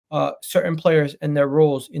certain players and their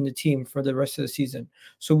roles in the team for the rest of the season.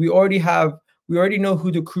 So we already know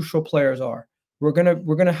who the crucial players are. We're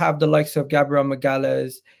gonna have the likes of Gabriel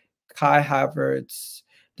Magalhaes, Kai Havertz.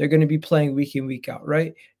 They're gonna be playing week in, week out,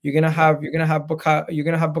 right? You're gonna have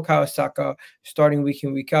Bukayo Saka starting week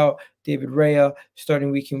in, week out. David Raya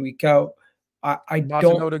starting week in, week out.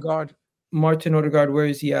 Martin Odegaard. Martin Odegaard, where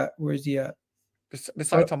is he at?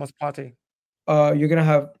 Beside Thomas Partey. You're gonna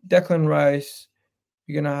have Declan Rice.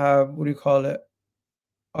 You're gonna have, what do you call it?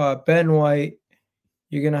 Ben White.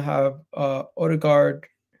 You're gonna have Odegaard.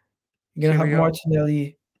 You're gonna have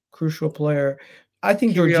Martinelli, crucial player. I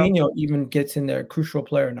think Jorginho even gets in there, crucial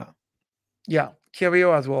player now. Yeah,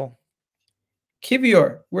 Kiwior as well.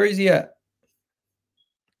 Kiwior, where is he at?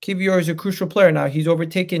 Kiwior is a crucial player now. He's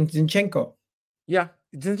overtaken Zinchenko. Yeah,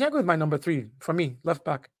 Zinchenko is my number 3 for me, left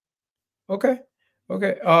back. Okay.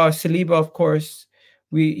 Saliba, of course.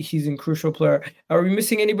 He's a crucial player. Are we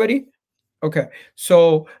missing anybody? Okay.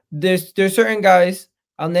 So there's certain guys.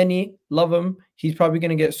 Elneny, love him. He's probably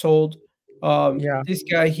gonna get sold. This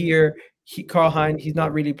guy here, Karl Heinz, he's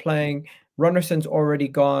not really playing. Runnerson's already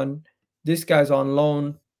gone. This guy's on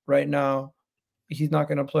loan right now. He's not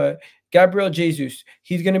gonna play. Gabriel Jesus,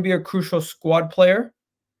 he's gonna be a crucial squad player.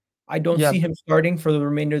 I don't see him starting for the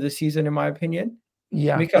remainder of the season, in my opinion.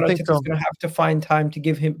 Yeah, Mikel Arteta is going to have to find time to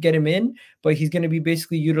get him in, but he's going to be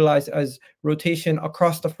basically utilized as rotation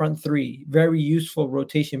across the front 3. Very useful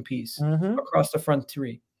rotation piece across the front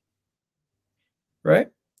 3. Right?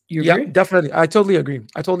 You agree? Yeah, definitely. I totally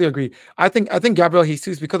agree. I think Gabriel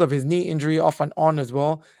Jesus, because of his knee injury off and on as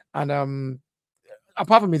well, and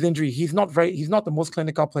apart from his injury, he's not the most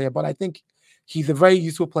clinical player, but I think he's a very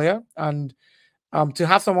useful player, and to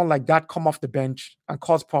have someone like that come off the bench and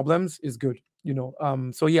cause problems is good.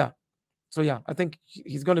 So yeah, I think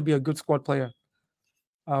he's going to be a good squad player.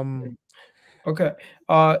 Okay.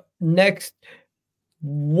 Next,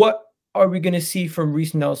 what are we going to see from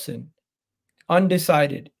Reiss Nelson?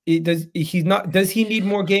 Undecided. Does he need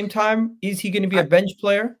more game time? Is he going to be a bench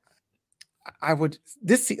player?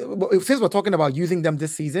 Since we're talking about using them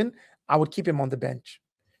this season, I would keep him on the bench,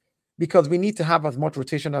 because we need to have as much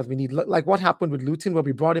rotation as we need. Like what happened with Luton, where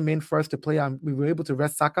we brought him in first to play and we were able to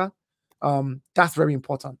rest Saka. That's very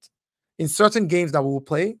important. In certain games that we will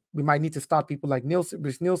play, we might need to start people like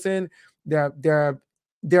Reiss Nelson. They're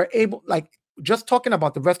able, like, just talking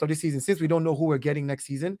about the rest of the season, since we don't know who we're getting next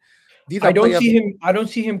season. I don't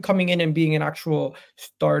see him coming in and being an actual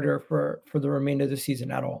starter for the remainder of the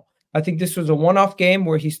season at all. I think this was a one-off game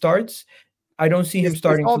where he starts. I don't see him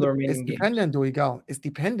starting for the remaining games. It's dependent, though, Egal. It's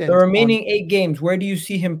dependent. The remaining 8 games, where do you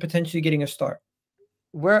see him potentially getting a start?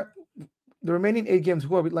 Where the remaining 8 games,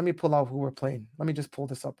 let me pull out who we're playing. Let me just pull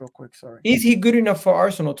this up real quick. Sorry. Is he good enough for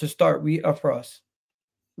Arsenal to start for us?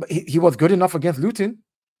 But he was good enough against Luton,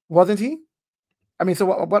 wasn't he? I mean, so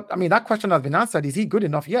what? I mean, that question has been answered. Is he good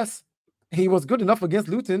enough? Yes, he was good enough against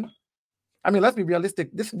Luton. I mean, let's be realistic.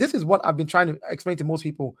 This is what I've been trying to explain to most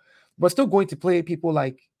people. We're still going to play people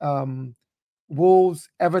like Wolves,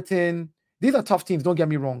 Everton. These are tough teams, don't get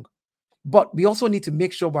me wrong. But we also need to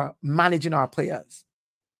make sure we're managing our players.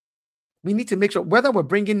 We need to make sure, whether we're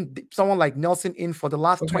bringing someone like Nelson in for the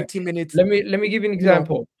last 20 minutes. Let me give you an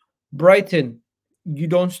example. Brighton, you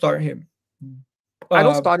don't start him. I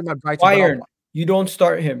don't start him at Brighton. Bayern, you don't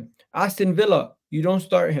start him. Aston Villa, you don't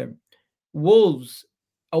start him. Wolves,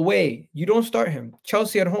 away, you don't start him.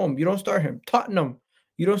 Chelsea at home, you don't start him. Tottenham,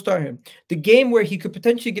 you don't start him. The game where he could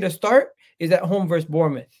potentially get a start is at home versus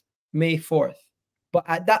Bournemouth, May 4th. But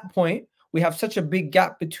at that point, we have such a big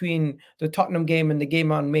gap between the Tottenham game and the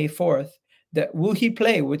game on May 4th that will he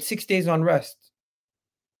play with 6 days on rest?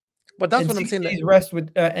 But that's what I'm saying. 6 days rest with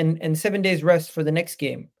and 7 days rest for the next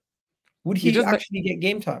game. Would he actually get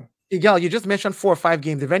game time? Egal, you just mentioned 4 or 5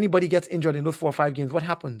 games. If anybody gets injured in those 4 or 5 games, what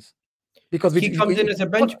happens? Because he comes in as a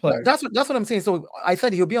bench player. That's what I'm saying. So I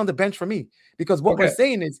said he'll be on the bench for me, because what we're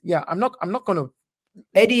saying is, I'm not gonna.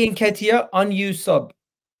 Eddie Nketiah, unused sub.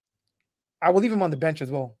 I will leave him on the bench as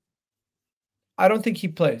well. I don't think he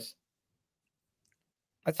plays.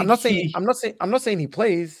 I'm not saying he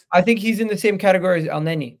plays. I think he's in the same category as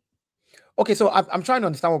Elneny. Okay, so I'm trying to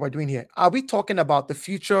understand what we're doing here. Are we talking about the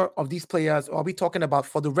future of these players, or are we talking about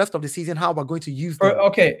for the rest of the season how we're going to use them?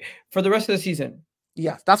 Okay, for the rest of the season.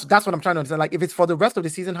 Yes, that's what I'm trying to understand. Like, if it's for the rest of the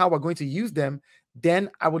season how we're going to use them, then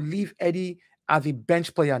I would leave Eddie as a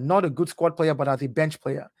bench player, not a good squad player, but as a bench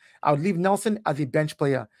player. I would leave Nelson as a bench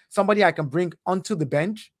player, somebody I can bring onto the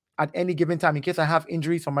bench at any given time in case I have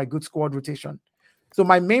injuries from my good squad rotation. So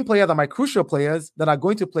my main players are my crucial players that are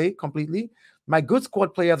going to play completely. My good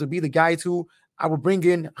squad players will be the guys who I will bring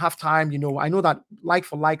in halftime. I know that like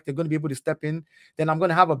for like they're going to be able to step in. Then I'm going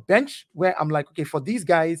to have a bench where I'm like, okay, for these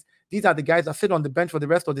guys, these are the guys that sit on the bench for the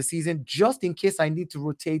rest of the season, just in case I need to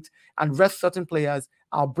rotate and rest certain players.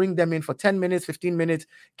 I'll bring them in for 10 minutes, 15 minutes,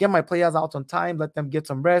 get my players out on time, let them get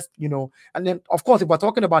some rest, And then, of course, if we're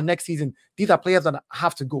talking about next season, these are players that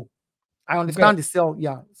have to go. I understand the sell,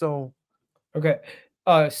 yeah. So okay.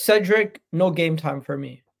 Cedric, no game time for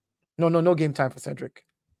me. No game time for Cedric.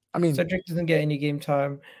 I mean, Cedric doesn't get any game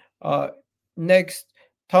time. Next,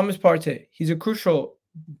 Thomas Partey. He's a crucial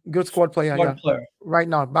good squad player, player. Right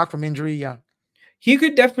now, back from injury, yeah. He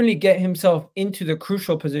could definitely get himself into the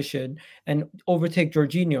crucial position and overtake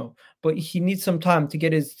Jorginho, but he needs some time to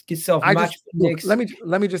get himself matched.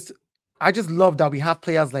 Let me just. I just love that we have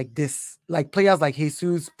players like this, like players like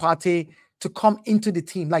Jesus, Partey, to come into the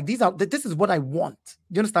team. Like this is what I want.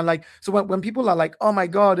 You understand? Like, so when people are like, oh my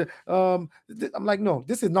God, I'm like, no,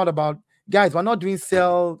 this is not about guys. We're not doing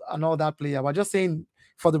sell and all that player. We're just saying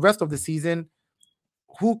for the rest of the season,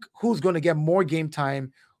 who's going to get more game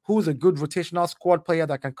time, who's a good rotational squad player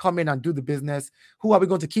that can come in and do the business, who are we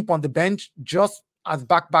going to keep on the bench just as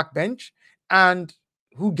back bench, and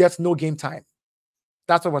who gets no game time.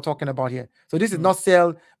 That's what we're talking about here. So this is not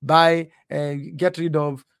sell, buy, get rid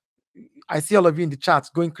of. I see all of you in the chats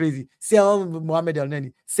going crazy. Sell Mohamed El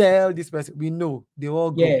Neni. Sell this person. We know they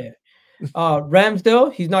all go. Yeah.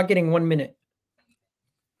 Ramsdale, he's not getting 1 minute.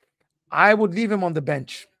 I would leave him on the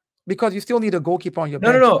bench because you still need a goalkeeper on your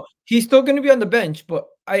bench. No. He's still going to be on the bench, but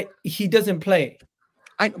he doesn't play.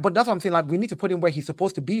 But that's what I'm saying. Like, we need to put him where he's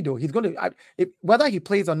supposed to be, though. He's going to. Whether he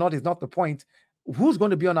plays or not is not the point. Who's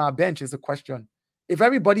going to be on our bench is the question. If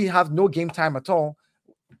everybody has no game time at all,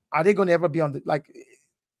 are they going to ever be on the, like,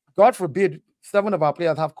 God forbid 7 of our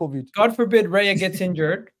players have COVID. God forbid Raya gets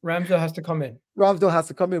injured. Ramsdale has to come in. Ramsdale has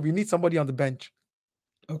to come in. We need somebody on the bench.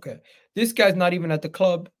 Okay. This guy's not even at the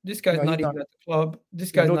club. This guy's not even at the club.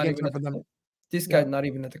 This guy's not even at the club. This guy's not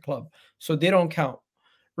even at the club. So they don't count,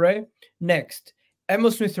 right? Next,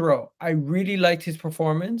 Emil Smith-Rowe. I really liked his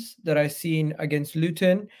performance that I seen against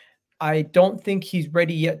Luton. I don't think he's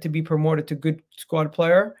ready yet to be promoted to good squad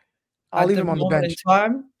player. I'll leave him on the bench.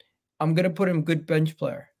 I'm going to put him good bench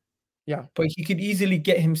player. Yeah. But he could easily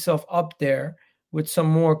get himself up there with some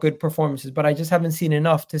more good performances. But I just haven't seen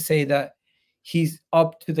enough to say that he's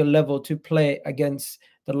up to the level to play against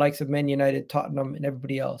the likes of Man United, Tottenham, and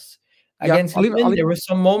everybody else. Against Luton, there were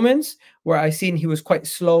some moments where I seen he was quite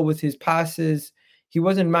slow with his passes. He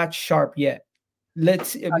wasn't match sharp yet.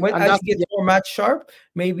 As he gets more match sharp,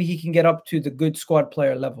 maybe he can get up to the good squad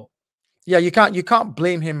player level. Yeah, you can't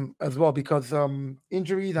blame him as well because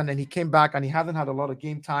injuries, and then he came back and he hasn't had a lot of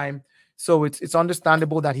game time. So it's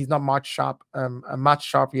understandable that he's not match sharp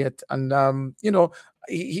yet. And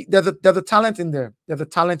there's a talent in there. There's a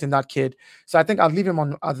talent in that kid. So I think I'll leave him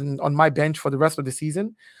on my bench for the rest of the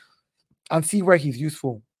season and see where he's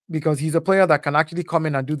useful, because he's a player that can actually come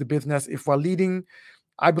in and do the business. If we're leading,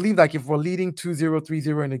 I believe, like, if we're leading 2-0,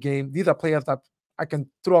 3-0 in a game, these are players that I can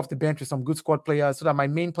throw off the bench with some good squad players so that my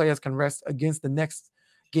main players can rest against the next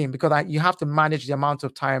game, because you have to manage the amount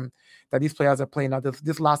of time that these players are playing at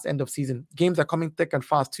this last end of season. Games are coming thick and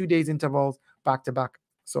fast, 2 days intervals, back to back.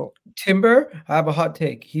 So Timber, I have a hot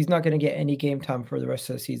take. He's not going to get any game time for the rest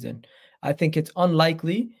of the season. I think it's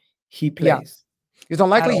unlikely he plays. Yeah. It's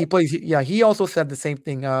unlikely he plays. Yeah, he also said the same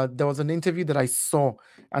thing. There was an interview that I saw,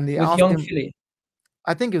 and they asked him. Philly.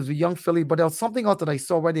 I think it was a young Philly, but there was something else that I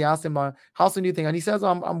saw where they asked him, how's the new thing? And he says,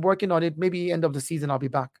 I'm working on it. Maybe end of the season, I'll be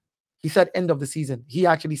back. He said end of the season. He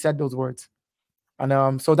actually said those words.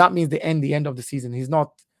 And so that means the end of the season. He's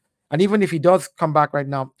not. And even if he does come back right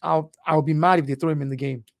now, I'll be mad if they throw him in the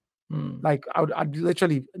game. Like, I'd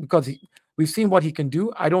literally, because we've seen what he can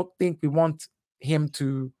do. I don't think we want him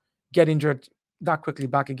to get injured that quickly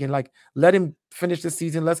back again. Like, let him finish the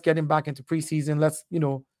season. Let's get him back into preseason.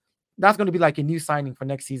 That's going to be like a new signing for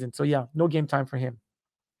next season. So yeah, no game time for him.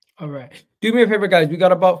 All right. Do me a favor, guys. We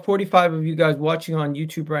got about 45 of you guys watching on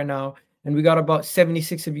YouTube right now, and we got about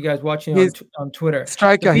 76 of you guys watching on Twitter.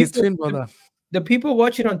 Striker, his twin brother. The people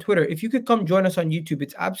watching on Twitter, if you could come join us on YouTube,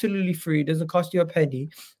 it's absolutely free. It doesn't cost you a penny,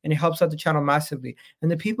 and it helps out the channel massively. And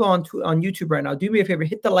the people on YouTube right now, do me a favor,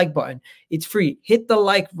 hit the like button. It's free. Hit the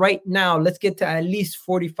like right now. Let's get to at least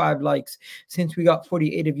 45 likes, since we got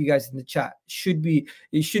 48 of you guys in the chat. It should be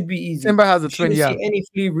easy. Simba has a twin, yeah. Any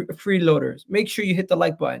freeloaders, make sure you hit the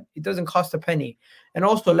like button. It doesn't cost a penny. And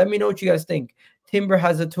also, let me know what you guys think. Timber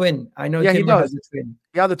has a twin. I know Timber has a twin.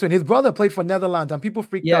 Yeah, the twin. His brother played for Netherlands, and people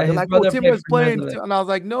freaked out. They're like, "Oh, Timber's playing," and I was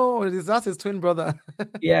like, "No, that's his twin brother."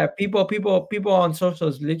 Yeah, people on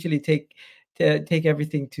socials literally take take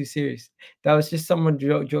everything too serious. That was just someone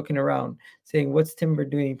joking around, saying, "What's Timber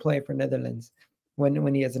doing playing for Netherlands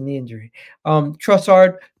when he has a knee injury?"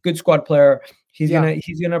 Trossard, good squad player. Yeah,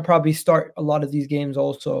 He's gonna probably start a lot of these games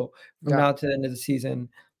also from yeah. now to the end of the season.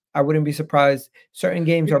 I wouldn't be surprised. Certain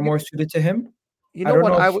games You, are you, more suited to him. you I know don't what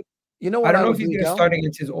know if I would you know I what don't I know if would he's do, gonna Gal? start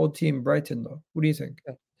against his old team, Brighton, though. What do you think?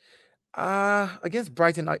 Against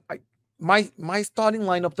Brighton, my starting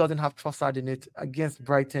lineup doesn't have Trossard in it against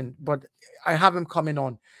Brighton, but I have him coming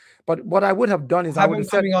on. But what I would have done is I I have would him have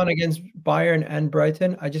said, coming on against Bayern and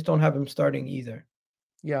Brighton. I just don't have him starting either.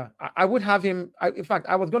 yeah, I would have him. In fact,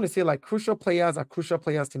 I was going to say like crucial players are crucial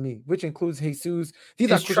players to me, which includes Jesus.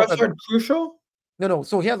 These are Is crucial players. Trossard crucial? No, no.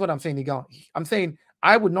 So here's what I'm saying, Egal. I'm saying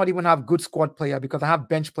I would not even have good squad player because I have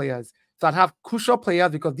bench players. So I'd have crucial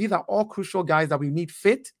players because these are all crucial guys that we need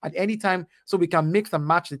fit at any time so we can mix and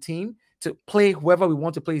match the team to play whoever we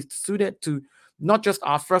want to play suited to not just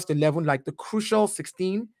our first 11, like the crucial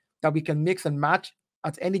 16 that we can mix and match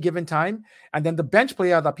at any given time. And then the bench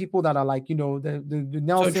players are people that are like, the So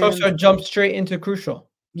Nelsons. Trossard jumps straight into crucial.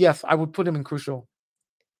 Yes, I would put him in crucial.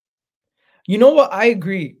 You know what? I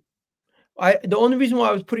agree. The only reason why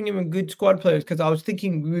I was putting him in good squad players because I was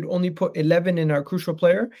thinking we would only put 11 in our crucial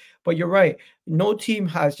player. But you're right. No team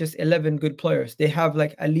has just 11 good players. They have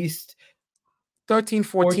like at least 13,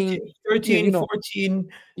 14. 14, Yeah, 13, 14.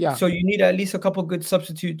 yeah. So you need at least a couple good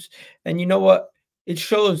substitutes. And you know what? It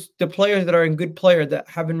shows the players that are in good player that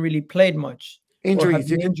haven't really played much or have Injuries.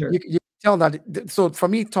 been injured. You can tell that. So for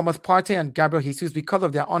me, Thomas Partey and Gabriel Jesus, because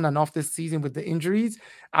of their on and off this season with the injuries,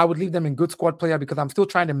 I would leave them in good squad player because I'm still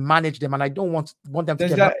trying to manage them and I don't want them to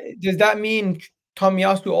Does get hurt. that mean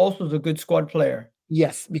Tomiyasu also is a good squad player?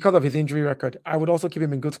 Yes, because of his injury record, I would also keep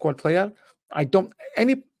him in good squad player. I don't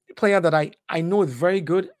any player that I know is very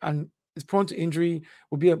good and is prone to injury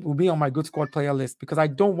will be on my good squad player list because I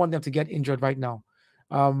don't want them to get injured right now.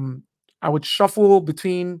 Um, I would shuffle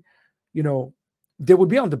between, you know, they would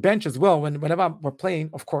be on the bench as well whenever we're playing.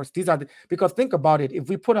 Of course, because think about it. If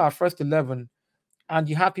we put our first 11 and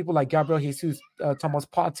you have people like Gabriel Jesus, Thomas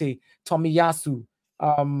Partey, Tomiyasu,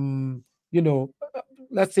 um, you know,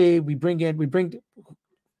 let's say we bring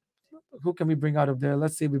who can we bring out of there?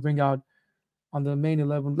 Let's say we bring out on the main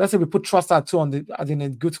 11. Let's say we put Trossard too on the as in a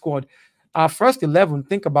good squad. Our first 11,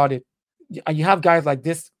 think about it. And you have guys like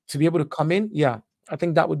this to be able to come in. Yeah, I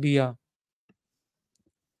think that would be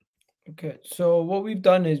Okay, so what we've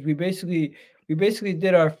done is we basically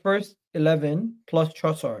did our first 11 plus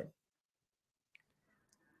Trossard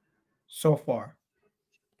so far.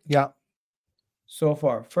 yeah. So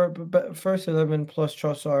far, first 11 plus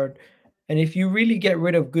Trossard, and if you really get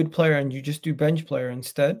rid of good player and you just do bench player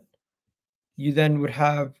instead, you then would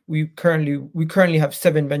have we currently have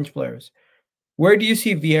 7 bench players. Where do you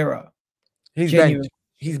see Vieira? He's bench. Genuine.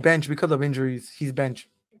 He's bench because of injuries. He's bench.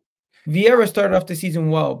 Vieira started off the season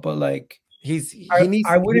well, but like He I needs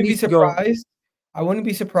he wouldn't be needs to go. surprised. I wouldn't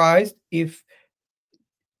be surprised if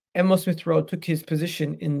Emil Smith Rowe took his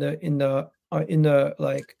position in the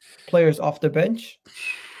like players off the bench.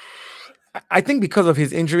 I think because of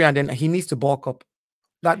his injury, and then he needs to bulk up.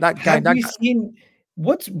 That guy, Have that you guy. seen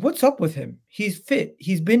what's up with him? He's fit.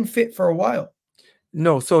 He's been fit for a while.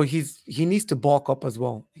 No, so he needs to bulk up as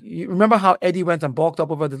well. You remember how Eddie went and bulked up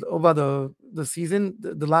over the season,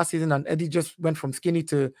 the last season, and Eddie just went from skinny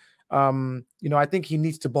to I think he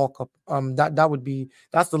needs to bulk up.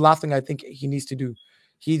 That's the last thing I think he needs to do.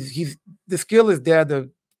 He's the skill is there, the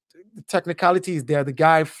technicality is there, the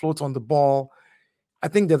guy floats on the ball. I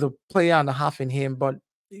think there's a player and a half in him, but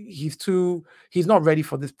he's not ready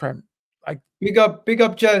for this prem. Like Big up,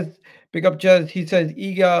 Jazz. Big up, Jazz. He says,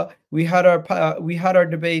 "Egal, we had our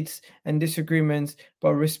debates and disagreements,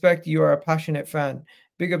 but respect you are a passionate fan.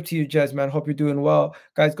 Big up to you, Jazz, man. Hope you're doing well,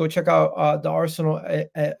 guys. Go check out the Arsenal.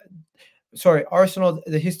 Arsenal,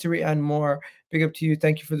 the history and more. Big up to you.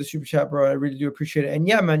 Thank you for the super chat, bro. I really do appreciate it. And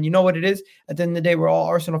yeah, man, you know what it is. At the end of the day, we're all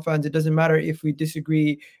Arsenal fans. It doesn't matter if we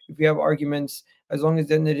disagree, if we have arguments. As long as at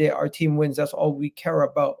the end of the day, our team wins. That's all we care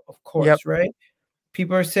about, of yep. course, right?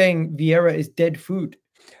 People are saying Vieira is dead food.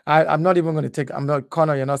 I'm not even going to take. I'm not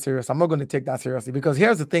Connor. You're not serious. I'm not going to take that seriously because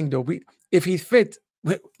here's the thing, though. If he's fit,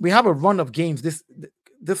 we have a run of games this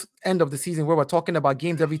end of the season where we're talking about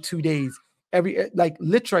games every 2 days. Like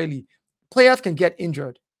literally, players can get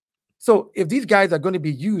injured. So if these guys are going to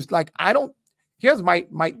be used, like I don't. Here's my.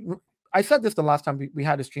 I said this the last time we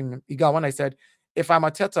had a stream. Egal, when I said if I'm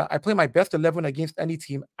Arteta, I play my best 11 against any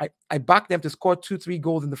team. I back them to score 2-3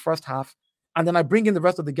 goals in the first half. And then I bring in the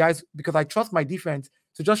rest of the guys because I trust my defense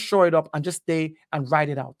to just shore it up and just stay and ride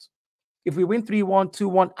it out. If we win 3-1,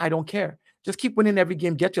 2-1, I don't care. Just keep winning every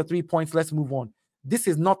game, get your 3 points, let's move on. This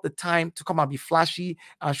is not the time to come and be flashy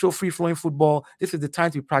and show free flowing football. This is the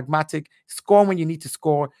time to be pragmatic, score when you need to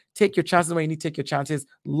score, take your chances when you need to take your chances,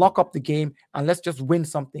 lock up the game, and let's just win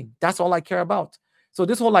something. That's all I care about. So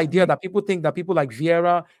this whole idea that people think that people like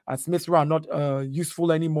Vieira and Smith Rowe are not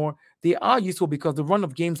useful anymore, they are useful because the run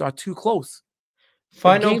of games are too close. The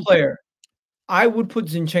Final game, player. I would put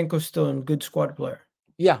Zinchenko still in good squad player.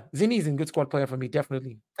 yeah, Zini is a good squad player for me,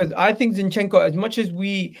 definitely. Because I think Zinchenko, as much as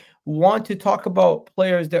we want to talk about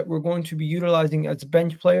players that we're going to be utilizing as a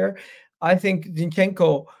bench player, I think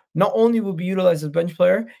Zinchenko not only will be utilized as a bench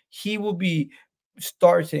player, he will be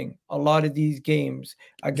starting a lot of these games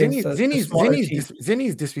against the smaller teams. Zini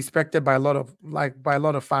is disrespected by a lot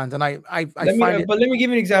of fans, and I Let me, find it but let me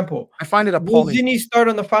give you an example. I find it Will appalling. Zinni start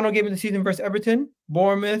on the final game of the season versus Everton,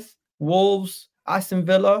 Bournemouth, Wolves, Aston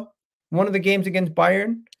Villa, one of the games against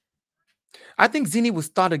Bayern? I think Zini will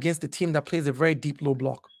start against the team that plays a very deep low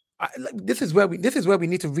block. This is where we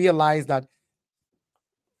need to realize that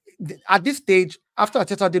at this stage, after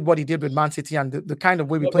Arteta did what he did with Man City and the kind of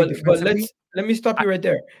way we No, play but defensively, let me stop you right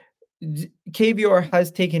there. KVR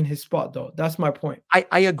has taken his spot, though. That's my point.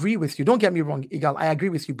 I agree with you. Don't get me wrong, Egal. I agree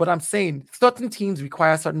with you, but I'm saying certain teams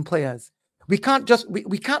require certain players. We can't just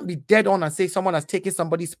we can't be dead on and say someone has taken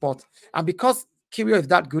somebody's spot, and because Kiwior is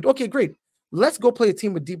that good, okay, great. Let's go play a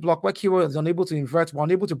team with deep block where Kiwior is unable to invert, we're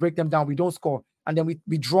unable to break them down, we don't score, and then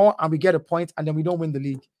we draw and we get a point, and then we don't win the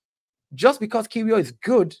league. Just because Kiwior is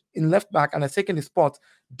good in left back and has taken his spot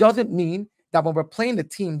doesn't mean that when we're playing a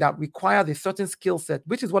team that requires a certain skill set,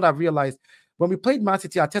 which is what I've realized. When we played Man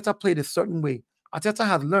City, Arteta played a certain way. Arteta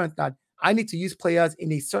has learned that I need to use players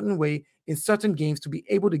in a certain way in certain games to be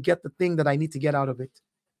able to get the thing that I need to get out of it.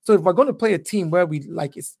 So if we're going to play a team where we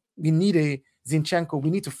need a Zinchenko, we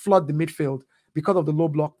need to flood the midfield because of the low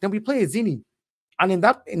block, then we play a Zini. And in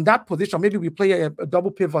that position, maybe we play a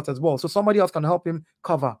double pivot as well, so somebody else can help him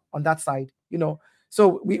cover on that side.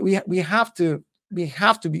 So we have to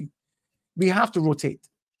rotate.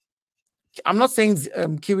 I'm not saying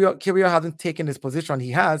Kiwior hasn't taken his position.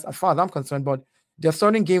 He has, as far as I'm concerned. But there are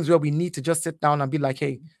certain games where we need to just sit down and be like,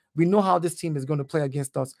 hey, we know how this team is going to play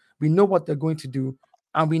against us. We know what they're going to do,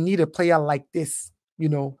 and we need a player like this,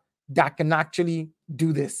 that can actually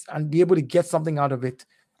do this and be able to get something out of it.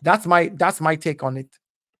 That's my take on it.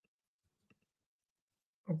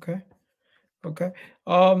 Okay.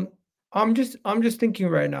 I'm just thinking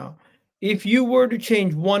right now. If you were to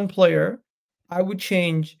change one player, I would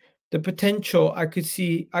change the potential. I could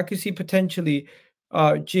see potentially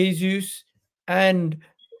Jesus and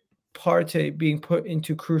Partey being put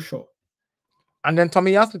into crucial. And then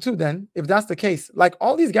Tomiyasu too. Then, if that's the case, like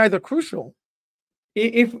all these guys are crucial.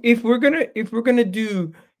 If we're gonna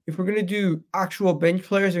do actual bench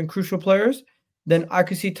players and crucial players, then I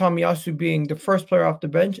could see Tomiyasu being the first player off the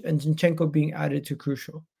bench and Zinchenko being added to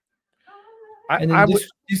crucial. And then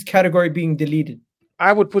this category being deleted.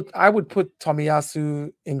 I would put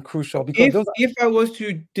Tomiyasu in crucial because if I was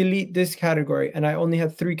to delete this category and I only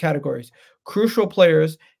had 3 categories: crucial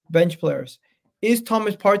players, bench players, is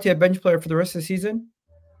Thomas Partey a bench player for the rest of the season?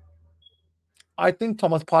 I think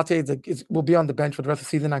Thomas Partey will be on the bench for the rest of the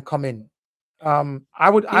season and come in. I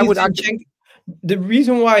would actually. The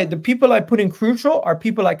reason why the people I put in crucial are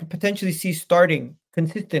people I could potentially see starting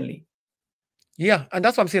consistently. Yeah, and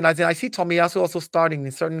that's what I'm saying. I see Tomiyasu also starting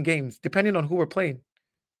in certain games, depending on who we're playing.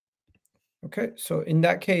 Okay, so in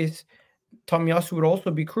that case, Tomiyasu would also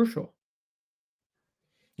be crucial.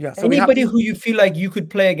 Yeah. So anybody who you feel like you could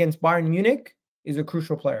play against Bayern Munich is a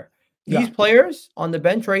crucial player. These players on the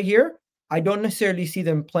bench right here, I don't necessarily see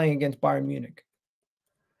them playing against Bayern Munich.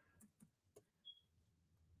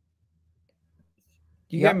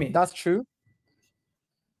 Do you get me? That's true.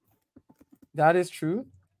 That is true.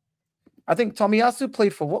 I think Tomiyasu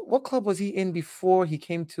played for what club was he in before he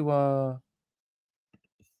came to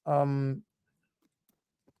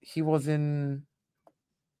he was in,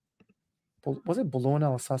 was it Bologna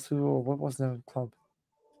or Sassuolo, or what was the club?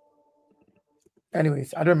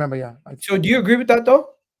 Anyways, I don't remember. Yeah. So do you agree with that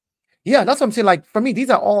though? Yeah, that's what I'm saying. Like for me, these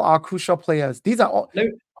are all our crucial players. These are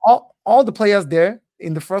all the players there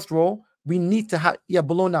in the first row. We need to have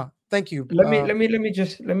Bologna. Thank you. Let me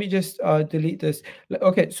just delete this.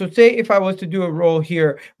 Okay, so say if I was to do a role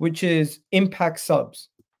here, which is impact subs.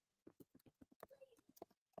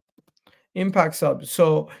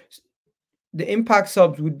 So the impact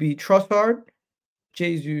subs would be Trossard,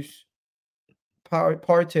 Jesus,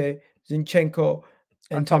 Partey, Zinchenko,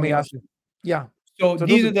 and Tomiyasu. Yeah. So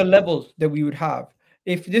these are the levels that we would have.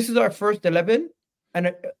 If this is our first 11,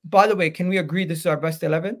 and by the way, can we agree this is our best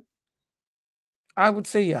 11? I would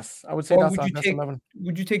say yes. I would say Or that's our best 11.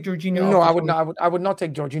 would you take Jorginho No, off the I would not. 20? I would not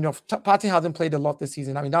take Jorginho. Partey hasn't played a lot this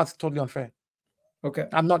season. I mean, that's totally unfair. Okay.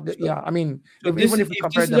 I'm not. So Yeah. I mean, so this even is if we if this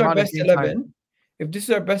compare is the our amount of best game time, 11, if this is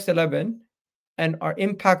our best 11 and our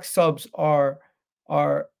impact subs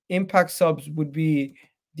would be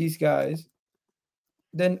these guys,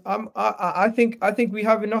 then I think we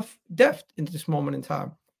have enough depth in this moment in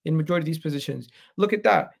time in majority of these positions. Look at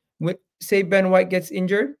that. When, say Ben White gets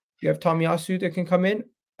injured, you have Tomiyasu that can come in,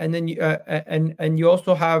 and then and you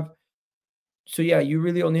also have. So yeah, you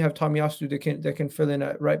really only have Tomiyasu that can fill in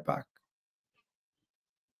at right back,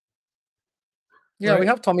 yeah, we right?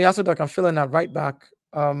 have Tomiyasu that can fill in at right back.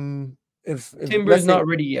 If Timber is let's say not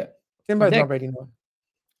ready yet. Timber is not Next, ready now.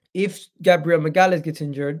 if Gabriel Magalhaes gets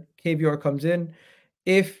injured, KVR comes in.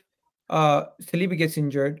 If Saliba gets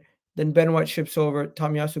injured, then Ben White ships over,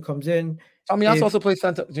 Tomiyasu comes in. Tomiyasu If also plays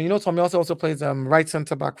center. Tomiyasu also plays right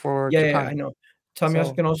center back for yeah, I Japan. know. Tomiyasu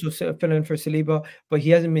So can also fill in for Saliba, but he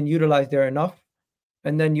hasn't been utilized there enough.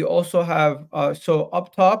 And then you also have so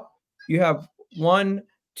up top, you have 1,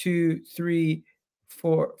 2, 3,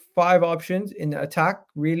 4, 5 options in the attack,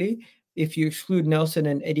 really, if you exclude Nelson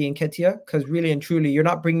and Eddie Nketiah, because really and truly, you're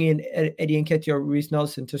not bringing in Eddie Nketiah or Reece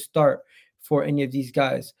Nelson to start for any of these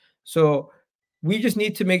guys. So we just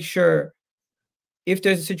need to make sure if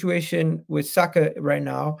there's a situation with Saka right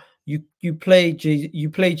now, you play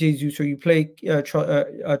Jesus or you play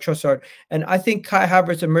Trossard, and I think Kai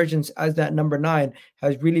Havertz's emergence as that number 9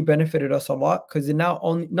 has really benefited us a lot because it now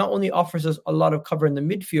not only offers us a lot of cover in the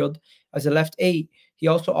midfield as a left 8, he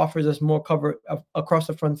also offers us more cover across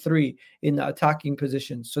the front 3 in the attacking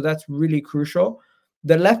positions. So that's really crucial.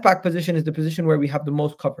 The left back position is the position where we have the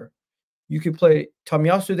most cover. You could play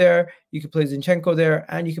Tomiyasu there, you could play Zinchenko there,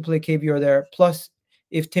 and you could play KVR there. Plus,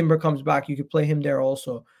 if Timber comes back, you could play him there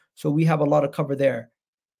also. So we have a lot of cover there.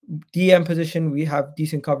 DM position, we have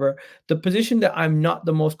decent cover. The position that I'm not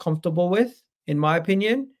the most comfortable with, in my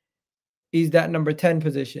opinion, is that number 10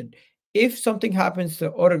 position. If something happens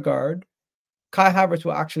to Odegaard, Kai Havertz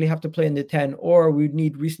will actually have to play in the 10, or we'd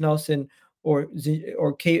need Reece Nelson or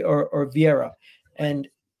Vieira. And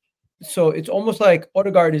so it's almost like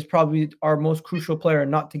Odegaard is probably our most crucial player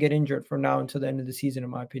not to get injured from now until the end of the season, in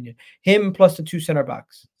my opinion. Him plus the 2 center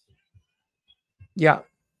backs. yeah,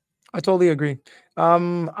 I totally agree.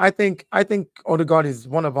 I think Odegaard is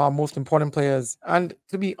one of our most important players, and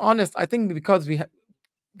to be honest, I think because we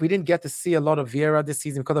didn't get to see a lot of Vieira this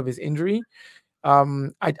season because of his injury.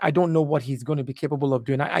 I don't know what he's going to be capable of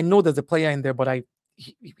doing. I know there's a player in there, but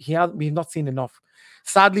we've not seen enough.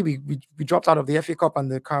 Sadly, we dropped out of the FA Cup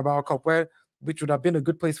and the Carabao Cup, which would have been a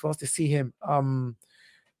good place for us to see him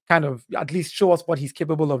kind of at least show us what he's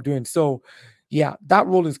capable of doing. So, yeah, that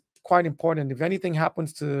role is quite important. If anything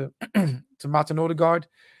happens to to Martin Odegaard,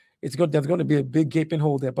 it's good. There's going to be a big gaping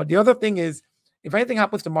hole there. But the other thing is, if anything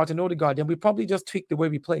happens to Martin Odegaard, then we probably just tweak the way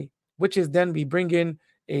we play, which is then we bring in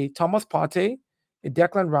a Thomas Partey, a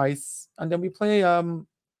Declan Rice, and then then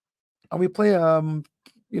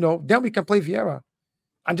we can play Vieira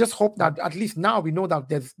and just hope that at least now we know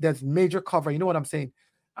that there's major cover. You know what I'm saying?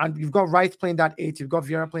 And you've got Rice playing that 8, you've got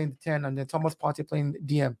Vieira playing the 10, and then Thomas Partey playing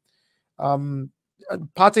DM.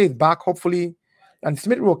 Partey is back, hopefully, and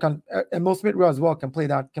Smith Rowe Mo Smith Rowe as well can play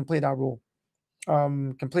that role.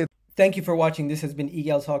 Can play. Thank you for watching. This has been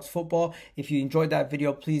Egal Talks Football. If you enjoyed that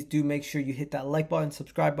video, please do make sure you hit that like button,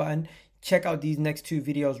 subscribe button. Check out these next 2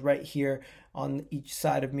 videos right here on each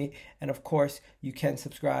side of me. And of course, you can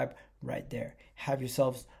subscribe right there. Have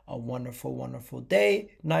yourselves a wonderful, wonderful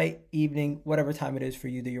day, night, evening, whatever time it is for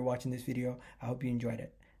you that you're watching this video. I hope you enjoyed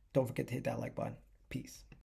it. Don't forget to hit that like button. Peace.